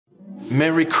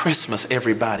Merry Christmas,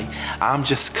 everybody. I'm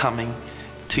just coming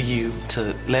to you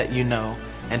to let you know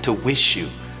and to wish you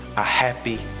a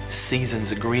happy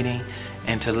season's greeting,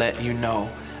 and to let you know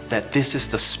that this is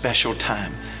the special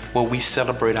time where we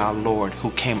celebrate our Lord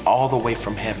who came all the way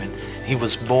from heaven. He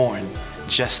was born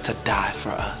just to die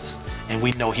for us. And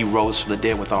we know he rose from the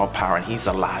dead with all power, and he's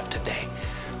alive today.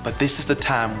 But this is the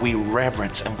time we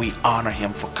reverence and we honor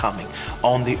him for coming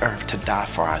on the earth to die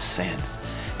for our sins.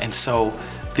 And so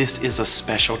this is a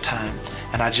special time.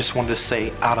 And I just wanted to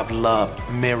say, out of love,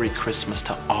 Merry Christmas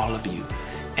to all of you,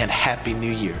 and Happy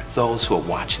New Year, those who are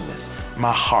watching this.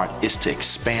 My heart is to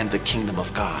expand the kingdom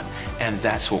of God, and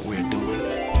that's what we're doing.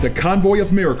 The Convoy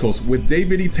of Miracles with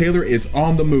David E. Taylor is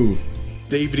on the move.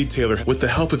 David E. Taylor, with the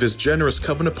help of his generous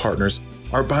covenant partners,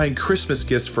 are buying Christmas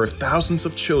gifts for thousands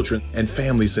of children and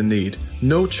families in need.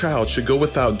 No child should go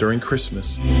without during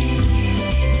Christmas.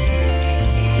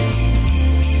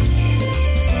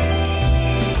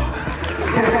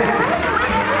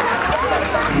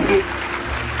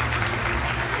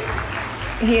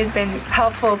 He has been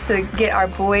helpful to get our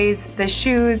boys the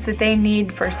shoes that they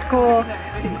need for school,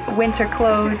 winter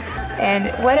clothes, and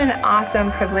what an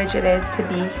awesome privilege it is to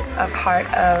be a part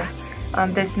of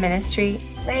this ministry.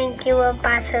 Thank you,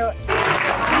 Apostle.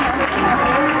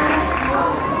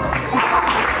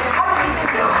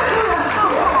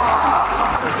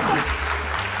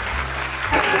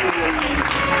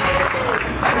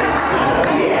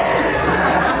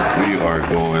 We are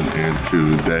going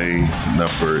into day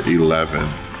number 11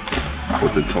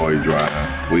 with the toy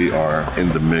drive. We are in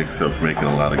the mix of making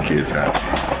a lot of kids happy.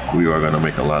 We are going to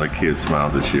make a lot of kids smile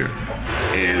this year.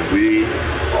 And we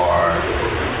are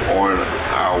on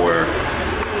our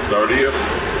 30th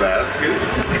basket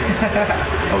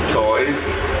of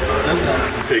toys,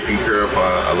 taking care of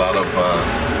a lot of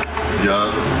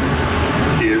young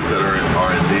kids that are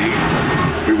in need.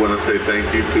 We want to say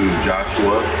thank you to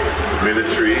Joshua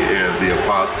Ministry and the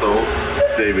Apostle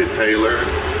David Taylor,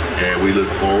 and we look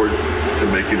forward to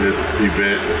making this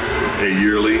event a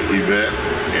yearly event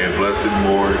and blessing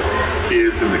more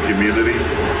kids in the community.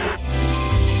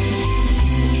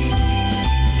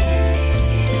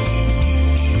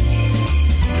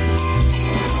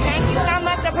 Thank you so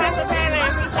much, Apostle Taylor. I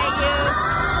appreciate you.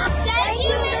 Thank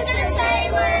you, Mr.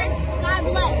 Taylor. God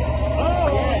bless.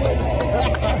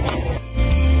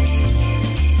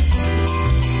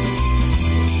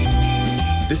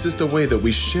 This is the way that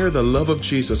we share the love of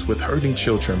Jesus with hurting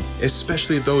children,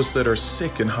 especially those that are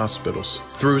sick in hospitals,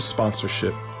 through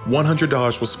sponsorship.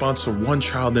 $100 will sponsor one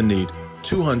child in need,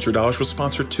 $200 will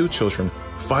sponsor 2 children,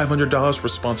 $500 will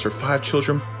sponsor 5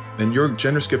 children, and your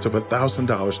generous gift of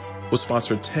 $1,000 will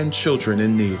sponsor 10 children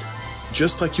in need.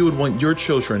 Just like you would want your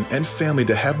children and family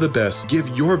to have the best, give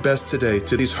your best today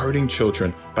to these hurting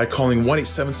children by calling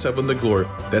 1-877-THE-GLORY.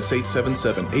 That's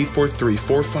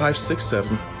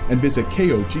 877-843-4567. And visit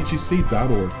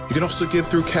koggc.org. You can also give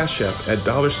through Cash App at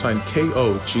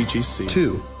 $KOGGC.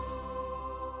 2